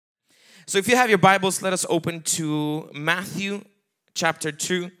So if you have your Bibles, let us open to Matthew chapter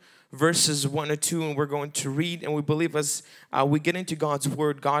 2, verses 1 to 2, and we're going to read, and we believe as we get into God's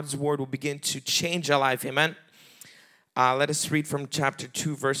Word will begin to change our life. Amen. Let us read from chapter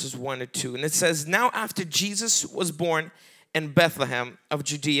 2, verses 1 to 2. And it says, "Now after Jesus was born in Bethlehem of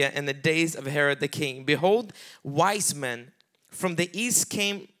Judea in the days of Herod the king, behold, wise men from the east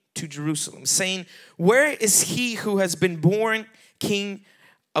came to Jerusalem, saying, 'Where is he who has been born King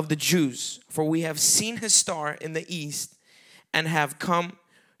of the Jews? For we have seen his star in the east and have come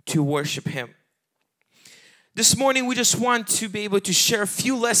to worship him.'" This morning we just want to be able to share a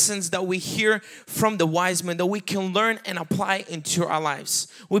few lessons that we hear from the wise men that we can learn and apply into our lives.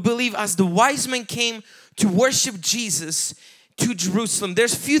 We believe as the wise men came to worship Jesus to Jerusalem,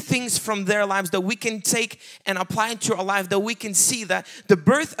 there's few things from their lives that we can take and apply into our life, that we can see that the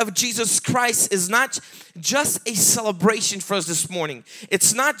birth of Jesus Christ is not just a celebration for us this morning.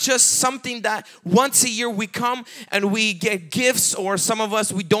 It's not just something that once a year we come and we get gifts, or some of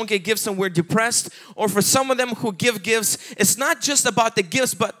us we don't get gifts and we're depressed, or for some of them who give gifts, it's not just about the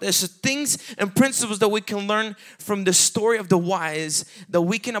gifts, but there's things and principles that we can learn from the story of the wise that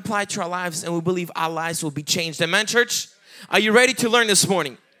we can apply to our lives, and we believe our lives will be changed. Amen, church? Are you ready to learn this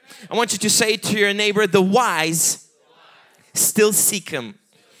morning? I want you to say to your neighbor, the wise still seek him.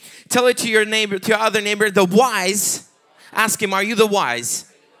 Tell it to your neighbor, to your other neighbor, the wise, ask him, are you the wise?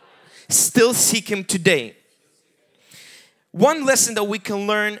 Still seek him today. One lesson that we can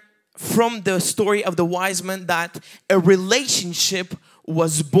learn from the story of the wise men, that a relationship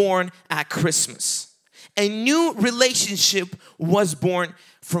was born at Christmas. A new relationship was born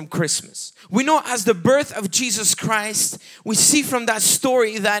from Christmas. We know as the birth of Jesus Christ, we see from that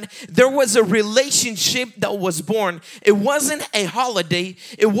story that there was a relationship that was born. It wasn't a holiday.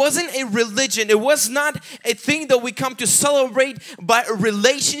 It wasn't a religion. It was not a thing that we come to celebrate, but a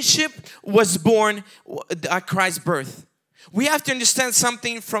relationship was born at Christ's birth. We have to understand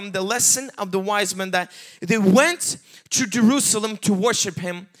something from the lesson of the wise men, that they went to Jerusalem to worship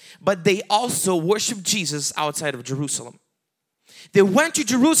him, but they also worshiped Jesus outside of Jerusalem. They went to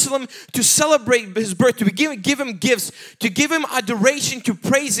Jerusalem to celebrate his birth, to give him gifts, to give him adoration, to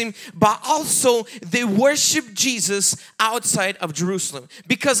praise him, but also they worshiped Jesus outside of Jerusalem.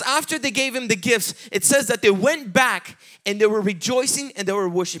 Because after they gave him the gifts, it says that they went back and they were rejoicing and they were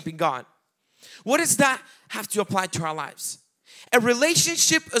worshiping God. What does that have to apply to our lives? A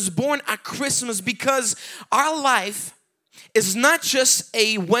relationship is born at Christmas because our life is not just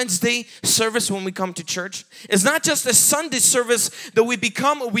a Wednesday service when we come to church. It's not just a Sunday service that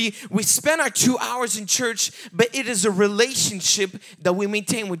we spend our 2 hours in church, but it is a relationship that we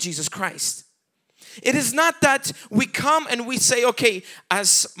maintain with Jesus Christ. It is not that we come and we say, okay,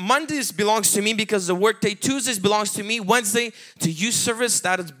 as Mondays belongs to me because the work day, Tuesdays belongs to me, Wednesday to youth service,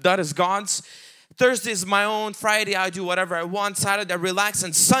 that is God's. Thursday is my own, Friday I do whatever I want, Saturday I relax,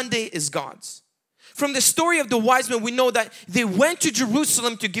 and Sunday is God's. From the story of the wise men, we know that they went to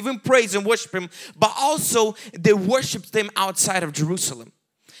Jerusalem to give him praise and worship him, but also they worshiped him outside of Jerusalem.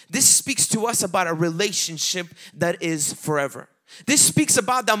 This speaks to us about a relationship that is forever. This speaks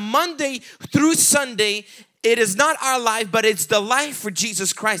about the Monday through Sunday. It is not our life, but it's the life for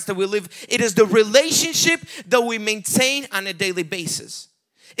Jesus Christ that we live. It is the relationship that we maintain on a daily basis.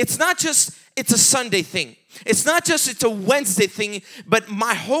 It's not just it's a Sunday thing. It's not just it's a Wednesday thing, but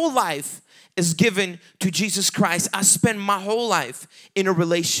my whole life is given to Jesus Christ. I spend my whole life in a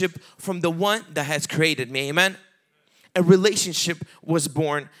relationship from the one that has created me. Amen. A relationship was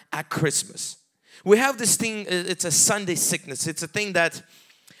born at Christmas. We have this thing, it's a Sunday sickness. It's a thing that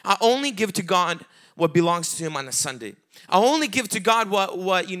I only give to God what belongs to him on a Sunday. I only give to God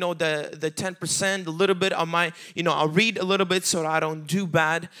what you know, the 10%, a little bit of my, I'll read a little bit so that I don't do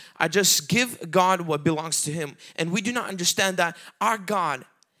bad. I just give God what belongs to him. And we do not understand that our God,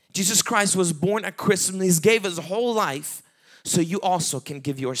 Jesus Christ, was born at Christmas. He gave his whole life so you also can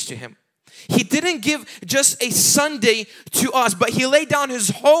give yours to him. He didn't give just a Sunday to us, but he laid down his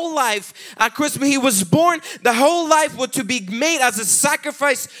whole life at Christmas. He was born, the whole life was to be made as a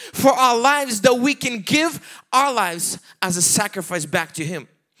sacrifice for our lives, that we can give our lives as a sacrifice back to him.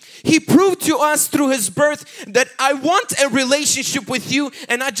 He proved to us through his birth that I want a relationship with you,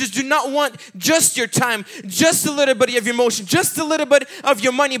 and I just do not want just your time, just a little bit of your emotion, just a little bit of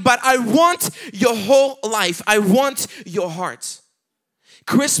your money, but I want your whole life. I want your heart.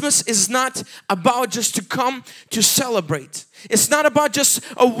 Christmas is not about just to come to celebrate. It's not about just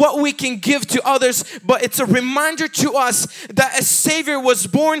what we can give to others, but it's a reminder to us that a Savior was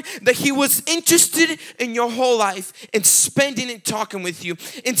born, that He was interested in your whole life, in spending it talking with you,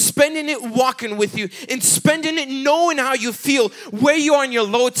 in spending it walking with you, in spending it knowing how you feel, where you are in your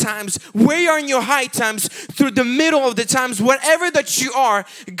low times, where you are in your high times, through the middle of the times, whatever that you are,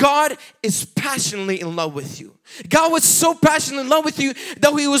 God is passionately in love with you. God was so passionately in love with you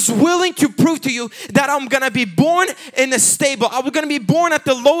that He was willing to prove to you that I'm going to be born in a stable. I'm going to be born at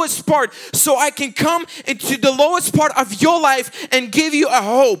the lowest part so I can come into the lowest part of your life and give you a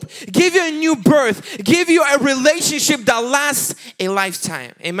hope, give you a new birth, give you a relationship that lasts a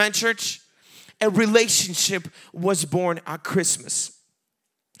lifetime. Amen, church? A relationship was born at Christmas.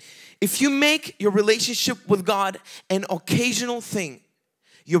 If you make your relationship with God an occasional thing,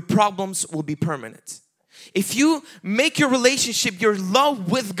 your problems will be permanent. If you make your relationship, your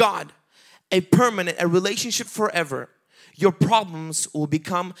love with God, a relationship forever, your problems will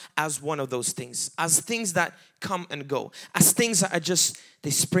become as one of those things, as things that come and go, as things that are just, they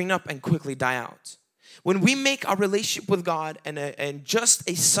spring up and quickly die out. When we make our relationship with God and just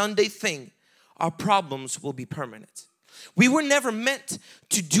a Sunday thing, our problems will be permanent. We were never meant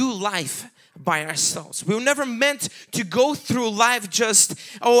to do life by ourselves. We were never meant to go through life just,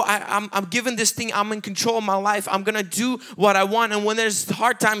 oh, I'm given this thing, I'm in control of my life, I'm gonna do what I want, and when there's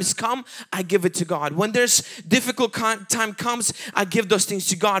hard times come, I give it to God. When there's difficult time comes, I give those things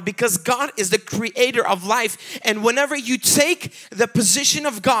to God, because God is the creator of life. And whenever you take the position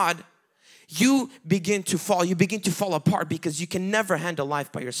of God, you begin to fall apart, because you can never handle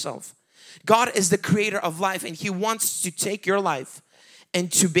life by yourself. God is the creator of life, and He wants to take your life and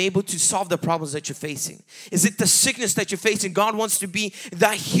to be able to solve the problems that you're facing. Is it the sickness that you're facing? God wants to be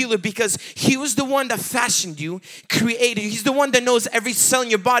that healer, because He was the one that fashioned you, created you. He's the one that knows every cell in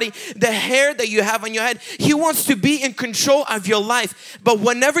your body, the hair that you have on your head. He wants to be in control of your life. But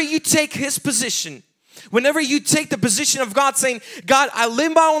whenever you take His position, whenever you take the position of God, saying, God, I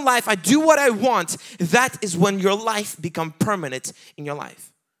live my own life, I do what I want, that is when your life becomes permanent in your life.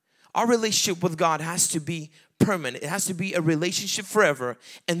 Our relationship with God has to be permanent. It has to be a relationship forever,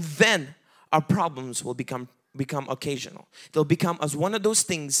 and then our problems will become occasional. They'll become as one of those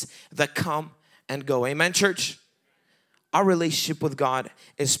things that come and go. Amen, church? Our relationship with God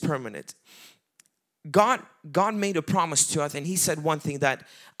is permanent. God made a promise to us, and He said one thing, that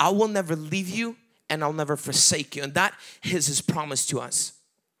I will never leave you and I'll never forsake you. And that is His promise to us.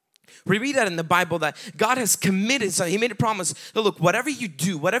 We read that in the Bible, that God has committed, so He made a promise that, look, whatever you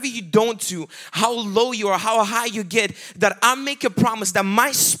do, whatever you don't do, how low you are, how high you get, that I make a promise that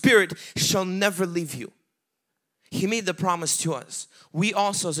my Spirit shall never leave you. He made the promise to us. We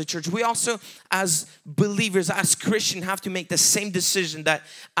also, as a church, we also as believers, as Christians, have to make the same decision, that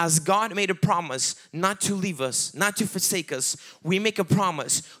as God made a promise not to leave us, not to forsake us, we make a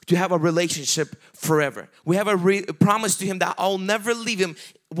promise to have a relationship forever. We have a promise to Him that I'll never leave Him.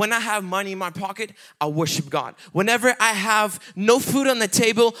 When I have money in my pocket, I'll worship God. Whenever I have no food on the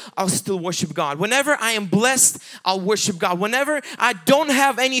table, I'll still worship God. Whenever I am blessed, I'll worship God. Whenever I don't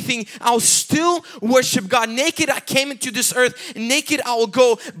have anything, I'll still worship God. Naked I came into this earth, naked I will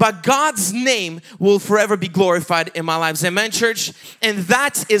go, but God's name will forever be glorified in my lives. Amen, church? And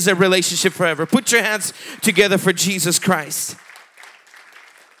that is a relationship forever. Put your hands together for Jesus Christ.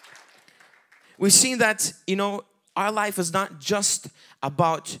 We've seen that, our life is not just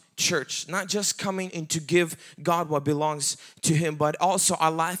about church, not just coming in to give God what belongs to Him, but also our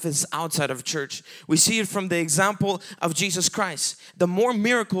life is outside of church. We see it from the example of Jesus Christ. The more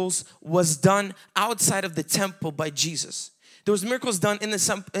miracles was done outside of the temple by Jesus. There was miracles done in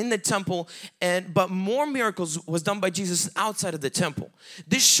the temple, but more miracles was done by Jesus outside of the temple.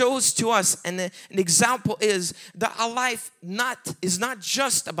 This shows to us, and an example is that our life is not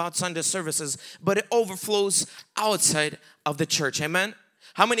just about Sunday services, but it overflows outside of the church. Amen?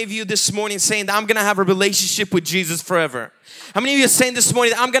 How many of you this morning saying that I'm going to have a relationship with Jesus forever? How many of you are saying this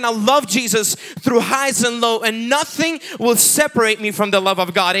morning that I'm going to love Jesus through highs and lows, and nothing will separate me from the love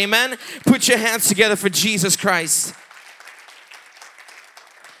of God? Amen? Put your hands together for Jesus Christ.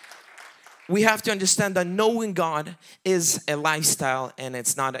 We have to understand that knowing God is a lifestyle, and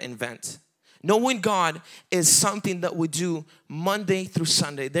it's not an event. Knowing God is something that we do Monday through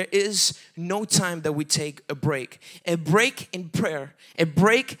Sunday. There is no time that we take a break. A break in prayer, a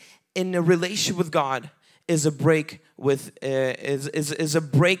break in a relationship with God is a break is a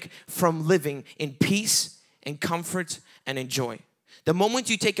break from living in peace and comfort and in joy. The moment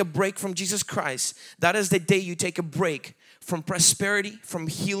you take a break from Jesus Christ, that is the day you take a break from prosperity, from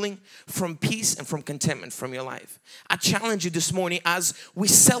healing, from peace, and from contentment from your life. I challenge you this morning, as we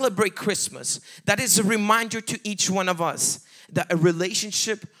celebrate Christmas, that is a reminder to each one of us that a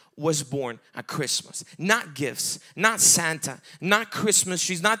relationship was born at Christmas. Not gifts, not Santa, not Christmas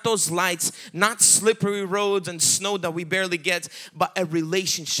trees, not those lights, not slippery roads and snow that we barely get, but a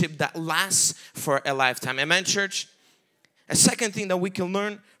relationship that lasts for a lifetime. Amen, church? A second thing that we can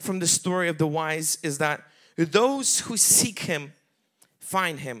learn from the story of the wise is that those who seek Him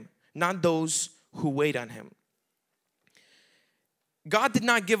find Him, not those who wait on Him. God did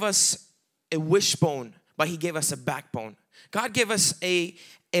not give us a wishbone, but He gave us a backbone. God gave us a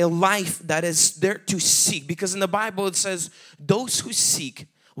life that is there to seek, because in the Bible it says those who seek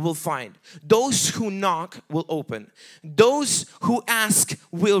will find, those who knock will open, those who ask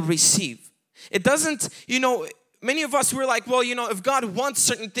will receive. It doesn't, many of us were like, well, if God wants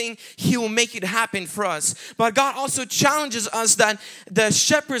certain thing, He will make it happen for us. But God also challenges us that the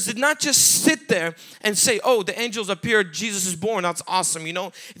shepherds did not just sit there and say, oh, the angels appeared, Jesus is born, that's awesome,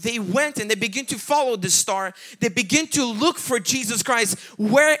 They went and they begin to follow this star. They begin to look for Jesus Christ.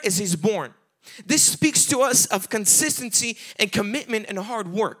 Where is He born? This speaks to us of consistency and commitment and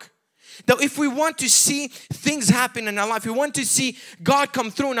hard work. That if we want to see things happen in our life, we want to see God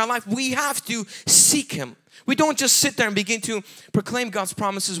come through in our life, we have to seek Him. We don't just sit there and begin to proclaim God's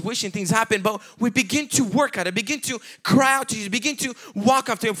promises, wishing things happen, but we begin to work at it, begin to cry out to Jesus, begin to walk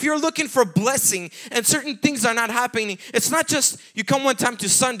after Him. If you're looking for blessing and certain things are not happening, it's not just you come one time to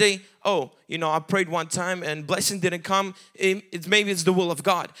Sunday, oh, I prayed one time and blessing didn't come, maybe it's the will of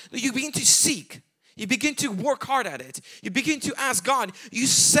God. You begin to seek. You begin to work hard at it. You begin to ask God. You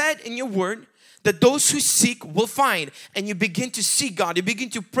said in your word that those who seek will find, and you begin to seek God. You begin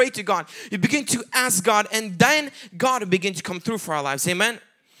to pray to God. You begin to ask God, and then God will begin to come through for our lives. Amen?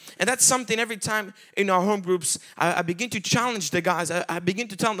 And that's something every time in our home groups, I begin to challenge the guys. I begin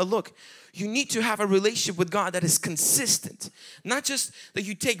to tell them, look, you need to have a relationship with God that is consistent. Not just that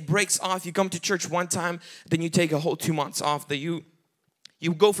you take breaks off. You come to church one time, then you take a whole 2 months off. That you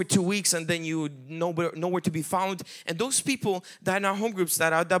go for 2 weeks and then you nowhere to be found. And those people that in our home groups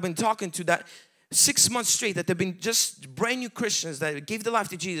that I've been talking to, that 6 months straight, that they've been just brand new Christians that gave their life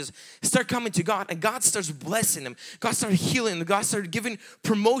to Jesus, start coming to God, and God starts blessing them. God started healing them. God started giving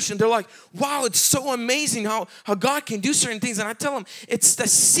promotion. They're like, wow, it's so amazing how God can do certain things. And I tell them, it's the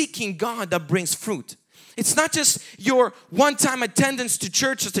seeking God that brings fruit. It's not just your one-time attendance to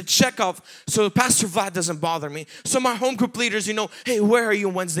church just to check off, so Pastor Vlad doesn't bother me. So my home group leaders, hey, where are you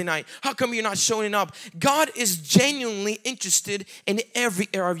Wednesday night? How come you're not showing up? God is genuinely interested in every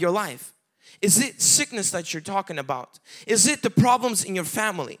area of your life. Is it sickness that you're talking about? Is it the problems in your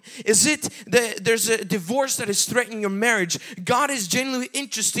family? Is it there's a divorce that is threatening your marriage? God is genuinely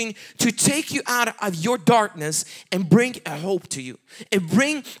interested to take you out of your darkness and bring a hope to you. And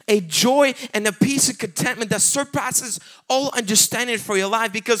bring a joy and a peace and contentment that surpasses all understanding for your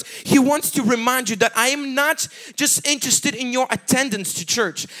life, because He wants to remind you that I am not just interested in your attendance to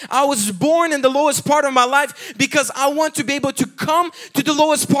church. I was born in the lowest part of my life because I want to be able to come to the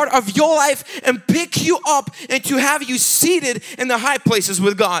lowest part of your life and pick you up and to have you seated in the high places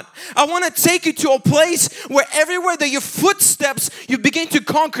with God. I want to take you to a place where everywhere that your footsteps, you begin to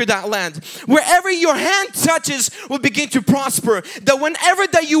conquer that land. Wherever your hand touches will begin to prosper. That whenever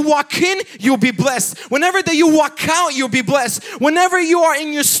that you walk in, you'll be blessed. Whenever that you walk out, you'll be blessed. Whenever you are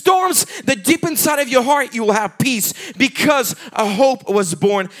in your storms, that deep inside of your heart, you will have peace, because a hope was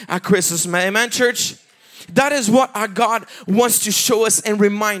born at Christmas. Amen, church? That is what our God wants to show us and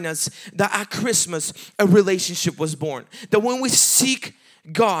remind us, that at Christmas a relationship was born. That when we seek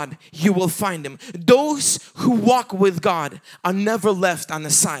God, you will find Him. Those who walk with God are never left on the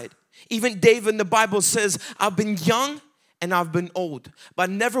side. Even David in the Bible says, I've been young and I've been old, but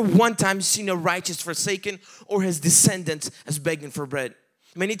never one time seen a righteous forsaken or his descendants as begging for bread.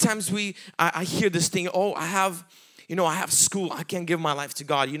 Many times I hear this thing, oh, I have school, I can't give my life to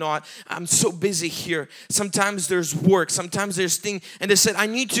God. I'm so busy here. Sometimes there's work, sometimes there's things, and they said, I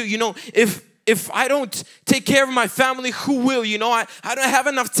need to, if I don't take care of my family, who will? I don't have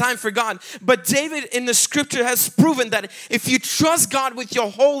enough time for God. But David in the scripture has proven that if you trust God with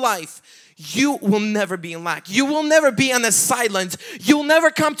your whole life, you will never be in lack. You will never be on the sidelines. You'll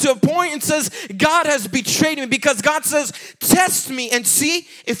never come to a point and says, God has betrayed me, because God says, test me and see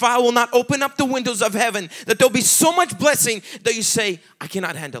if I will not open up the windows of heaven, that there'll be so much blessing that you say, I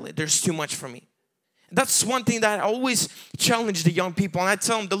cannot handle it. There's too much for me. That's one thing that I always challenge the young people, and I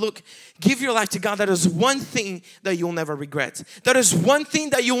tell them to look, give your life to God. That is one thing that you'll never regret. That is one thing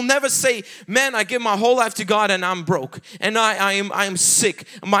that you'll never say, man, I give my whole life to God and I'm broke and I am sick.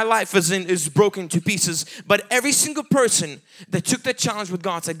 My life is broken to pieces. But every single person that took that challenge with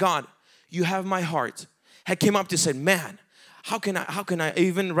God said, God, you have my heart. Had came up to said, man, how can I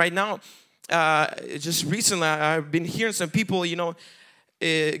even right now, just recently I've been hearing some people,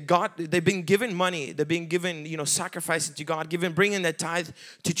 God, they've been given money, they've been given, sacrificing to God, bringing that tithe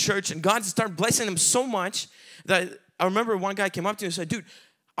to church, and God started blessing them so much that I remember one guy came up to me and said, dude,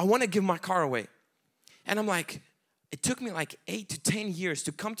 I want to give my car away. And I'm like, it took me like 8 to 10 years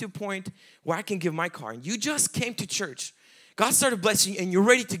to come to a point where I can give my car. And you just came to church. God started blessing you and you're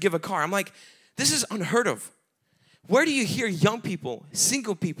ready to give a car. I'm like, this is unheard of. Where do you hear young people,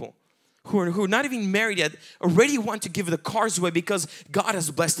 single people, who are not even married yet, already want to give the cars away because God has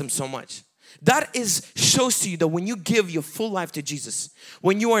blessed them so much? That shows to you that when you give your full life to Jesus,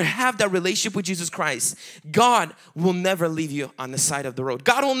 when you have that relationship with Jesus Christ, God will never leave you on the side of the road.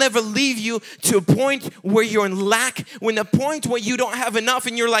 God will never leave you to a point where you're in lack, when the point where you don't have enough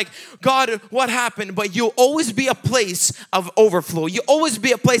and you're like, God, what happened? But you'll always be a place of overflow. You'll always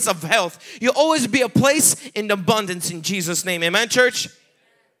be a place of health. You'll always be a place in abundance in Jesus' name. Amen, church?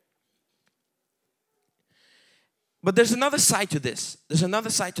 But there's another side to this. There's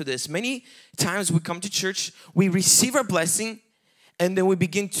another side to this. Many times we come to church, we receive our blessing, and then we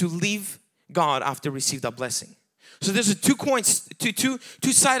begin to leave God after receive that blessing. So there's two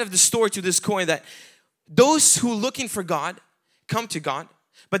sides of the story to this coin, that those who are looking for God come to God,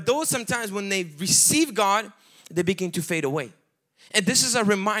 but those sometimes when they receive God, they begin to fade away. And this is a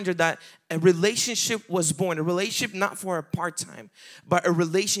reminder that a relationship was born, a relationship not for a part-time, but a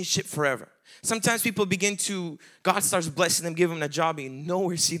relationship forever. Sometimes people God starts blessing them, give them a job, and you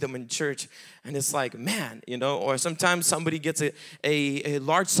nowhere see them in church. And it's like, man, or sometimes somebody gets a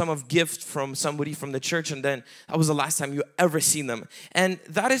large sum of gift from somebody from the church, and then that was the last time you ever seen them. And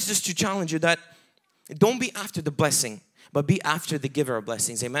that is just to challenge you that don't be after the blessing, but be after the giver of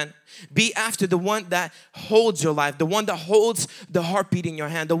blessings. Amen. Be after the one that holds your life, the one that holds the heartbeat in your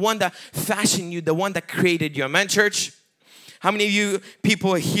hand, the one that fashioned you, the one that created you. Amen, church? How many of you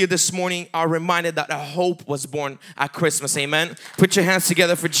people here this morning are reminded that a hope was born at Christmas? Amen. Put your hands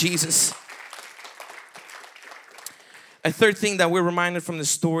together for Jesus. A third thing that we're reminded from the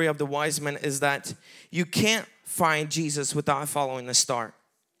story of the wise men is that you can't find Jesus without following the star.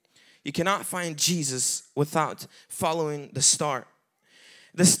 You cannot find Jesus without following the star.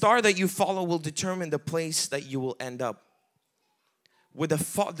 The star that you follow will determine the place that you will end up. With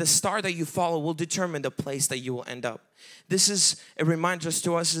the star that you follow will determine the place that you will end up. This is a reminder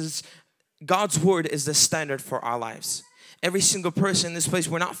to us is God's word is the standard for our lives. Every single person in this place,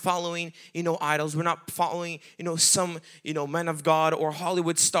 we're not following, idols. We're not following, some, men of God or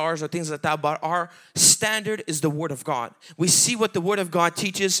Hollywood stars or things like that. But our standard is the Word of God. We see what the Word of God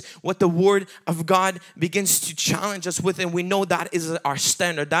teaches, what the Word of God begins to challenge us with, and we know that is our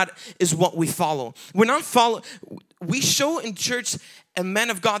standard. That is what we follow. We show in church a man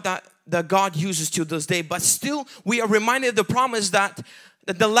of God that God uses to this day, but still we are reminded of the promise that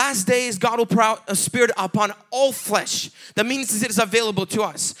the last days God will pour out a spirit upon all flesh. That means it is available to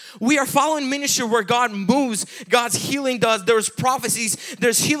us. We are following ministry where God moves, God's healing does. There's prophecies,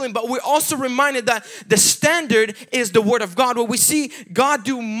 there's healing, but we're also reminded that the standard is the Word of God. Where we see God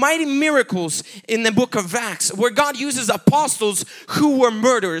do mighty miracles in the book of Acts, where God uses apostles who were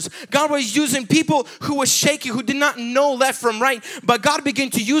murderers. God was using people who were shaky, who did not know left from right, but God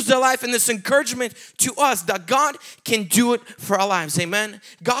began to use their life in this encouragement to us that God can do it for our lives. Amen.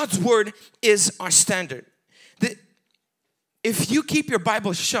 God's word is our standard. If you keep your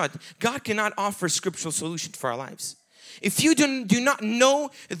Bible shut, God cannot offer scriptural solution for our lives. If you do not know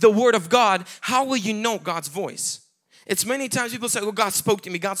the word of God, how will you know God's voice? It's many times people say, well, God spoke to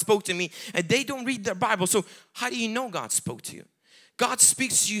me, God spoke to me, and they don't read their Bible. So how do you know God spoke to you? God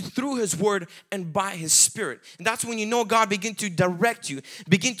speaks to you through His Word and by His Spirit. And that's when you know God begin to direct you,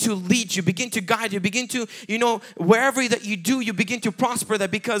 begin to lead you, begin to guide you, begin to, wherever that you do, you begin to prosper that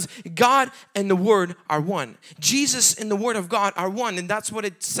because God and the Word are one. Jesus and the Word of God are one. And that's what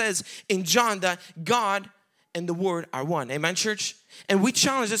it says in John, that God and the Word are one. Amen, church? And we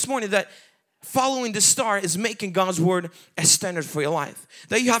challenge this morning that following the star is making God's word a standard for your life.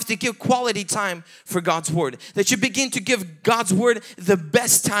 That you have to give quality time for God's word. That you begin to give God's word the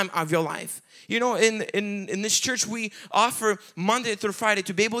best time of your life. In this church, we offer Monday through Friday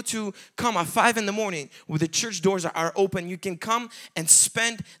to be able to come at 5 in the morning when the church doors are open. You can come and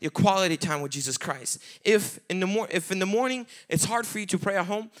spend your quality time with Jesus Christ. If in the morning it's hard for you to pray at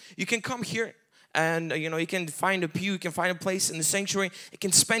home, you can come here. And you can find a pew, you can find a place in the sanctuary, you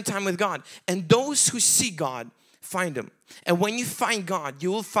can spend time with God. And those who see God, find Him. And when you find God,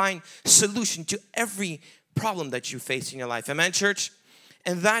 you will find solution to every problem that you face in your life. Amen, church?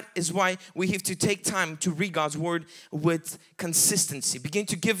 And that is why we have to take time to read God's word with consistency. Begin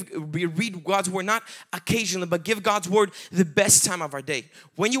to read God's word, not occasionally, but give God's word the best time of our day.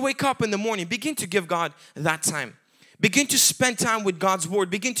 When you wake up in the morning, begin to give God that time. Begin to spend time with God's word.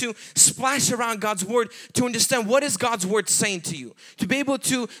 Begin to splash around God's word to understand what is God's word saying to you. To be able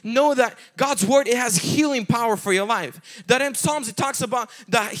to know that God's word, it has healing power for your life. That in Psalms it talks about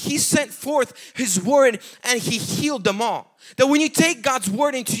that He sent forth His word and He healed them all. That when you take God's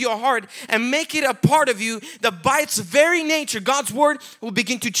word into your heart and make it a part of you, that by its very nature, God's word will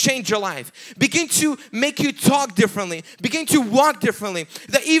begin to change your life. Begin to make you talk differently. Begin to walk differently.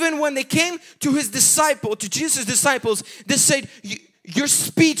 That even when they came to His disciple, to Jesus' disciples, they said, your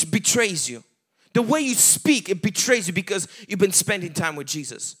speech betrays you. The way you speak, it betrays you because you've been spending time with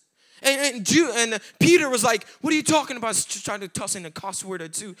Jesus. And Peter was like, what are you talking about? Just trying to toss in a cuss word or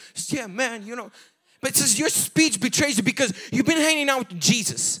two. Yeah, man, you know. But it says your speech betrays you because you've been hanging out with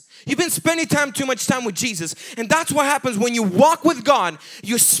Jesus. You've been spending too much time with Jesus. And that's what happens when you walk with God.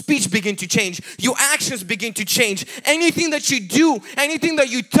 Your speech begin to change. Your actions begin to change. Anything that you do, anything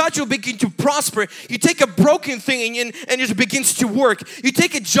that you touch will begin to prosper. You take a broken thing and it begins to work. You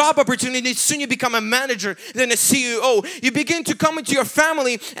take a job opportunity, soon you become a manager, then a CEO. You begin to come into your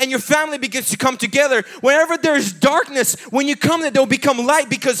family and your family begins to come together. Wherever there's darkness, when you come there, they'll become light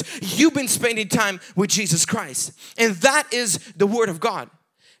because you've been spending time with Jesus Christ. And that is the Word of God.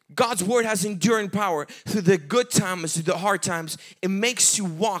 God's word has enduring power through the good times, through the hard times. It makes you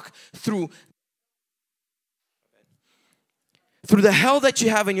walk through the hell that you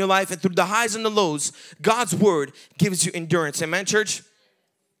have in your life and through the highs and the lows. God's word gives you endurance. Amen, church?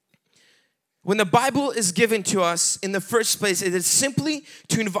 When the Bible is given to us in the first place, it is simply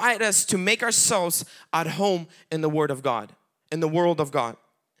to invite us to make ourselves at home in the Word of God, in the world of God.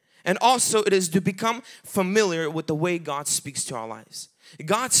 And also it is to become familiar with the way God speaks to our lives.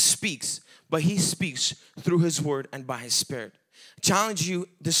 God speaks, but He speaks through His word and by His Spirit. Challenge you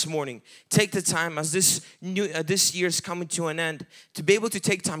this morning. Take the time as this year is coming to an end to be able to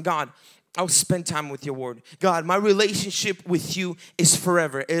take time. God, I'll spend time with your word. God, my relationship with you is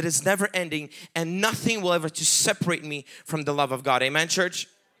forever. It is never ending and nothing will ever to separate me from the love of God. Amen, church?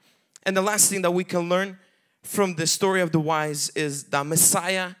 And the last thing that we can learn from the story of the wise is that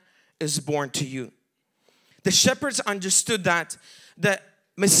Messiah is born to you. The shepherds understood that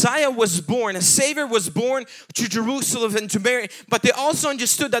Messiah was born, a Savior was born to Jerusalem and to Mary, but they also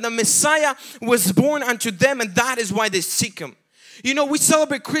understood that the Messiah was born unto them, and that is why they seek Him. You know, we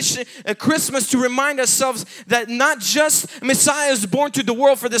celebrate Christmas to remind ourselves that not just Messiah is born to the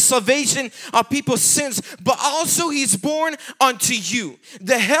world for the salvation of people's sins, but also He's born unto you.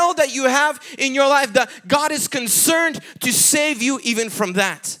 The hell that you have in your life, that God is concerned to save you even from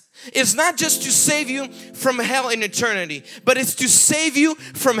that. It's not just to save you from hell in eternity, but it's to save you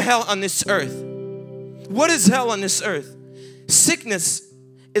from hell on this earth. What is hell on this earth? Sickness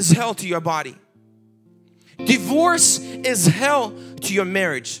is hell to your body. Divorce is hell to your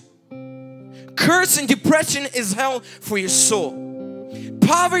marriage. Curse and depression is hell for your soul.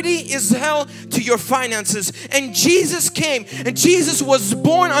 Poverty is hell to your finances. And Jesus came and Jesus was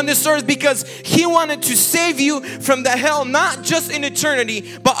born on this earth because He wanted to save you from the hell, not just in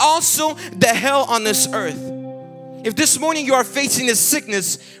eternity, but also the hell on this earth. If this morning you are facing a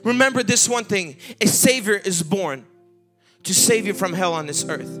sickness, remember this one thing: a Savior is born to save you from hell on this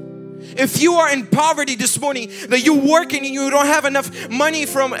earth. If you are in poverty this morning, that you're working and you don't have enough money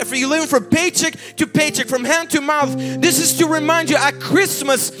for you living from paycheck to paycheck, from hand to mouth, this is to remind you at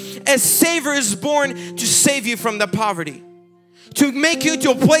Christmas, a Savior is born to save you from the poverty. To make you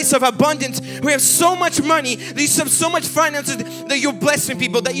to a place of abundance. We have so much money, that you have so much finances, that you're blessing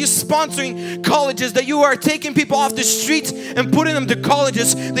people, that you're sponsoring colleges, that you are taking people off the streets and putting them to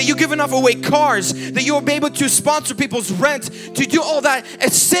colleges, that you're giving off away cars, that you'll be able to sponsor people's rent, to do all that. A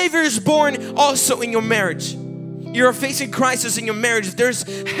Savior is born also in your marriage. You're facing crisis in your marriage. There's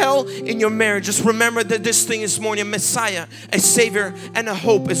hell in your marriage. Just remember that this thing this morning, a Messiah, a Savior, and a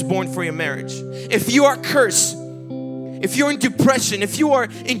hope is born for your marriage. If you are cursed, if you're in depression, if you are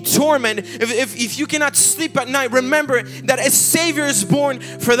in torment, if you cannot sleep at night, remember that a Savior is born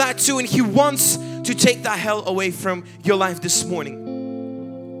for that too, and He wants to take that hell away from your life this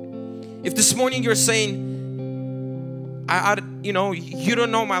morning. If this morning you're saying, you know, you don't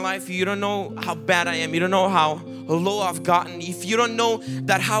know my life, you don't know how bad I am, you don't know how low I've gotten, if you don't know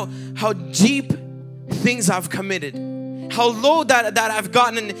that how deep things I've committed, how low that I've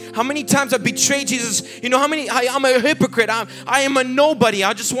gotten, and how many times I've betrayed Jesus. You know how many, I'm a hypocrite, I am a nobody.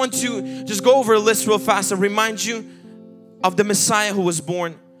 I just want to just go over a list real fast and remind you of the Messiah who was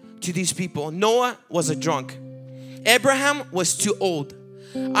born to these people. Noah was a drunk. Abraham was too old.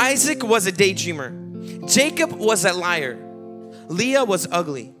 Isaac was a daydreamer. Jacob was a liar. Leah was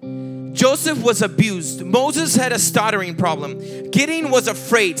ugly. Joseph was abused. Moses had a stuttering problem. Gideon was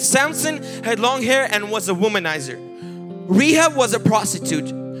afraid. Samson had long hair and was a womanizer. Rahab was a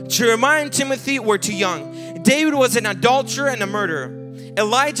prostitute. Jeremiah and Timothy were too young. David was an adulterer and a murderer.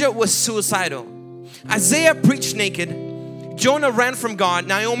 Elijah was suicidal. Isaiah preached naked. Jonah ran from God.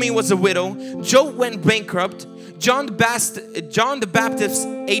 Naomi was a widow. Job went bankrupt. John the Baptist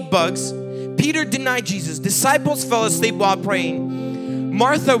ate bugs. Peter denied Jesus. Disciples fell asleep while praying.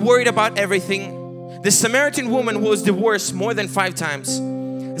 Martha worried about everything. The Samaritan woman was divorced more than 5 times.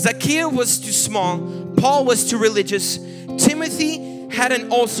 Zacchaeus was too small. Paul was too religious. Timothy had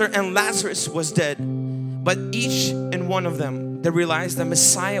an ulcer and Lazarus was dead. But each and one of them, they realized that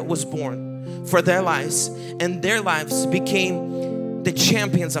Messiah was born for their lives, and their lives became the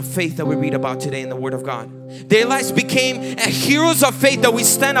champions of faith that we read about today in the Word of God. Their lives became heroes of faith that we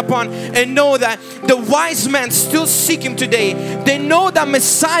stand upon and know that the wise men still seek Him today. They know that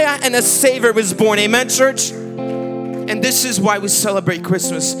Messiah and a Savior was born. Amen, church? And this is why we celebrate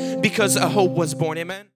Christmas, because a hope was born. Amen.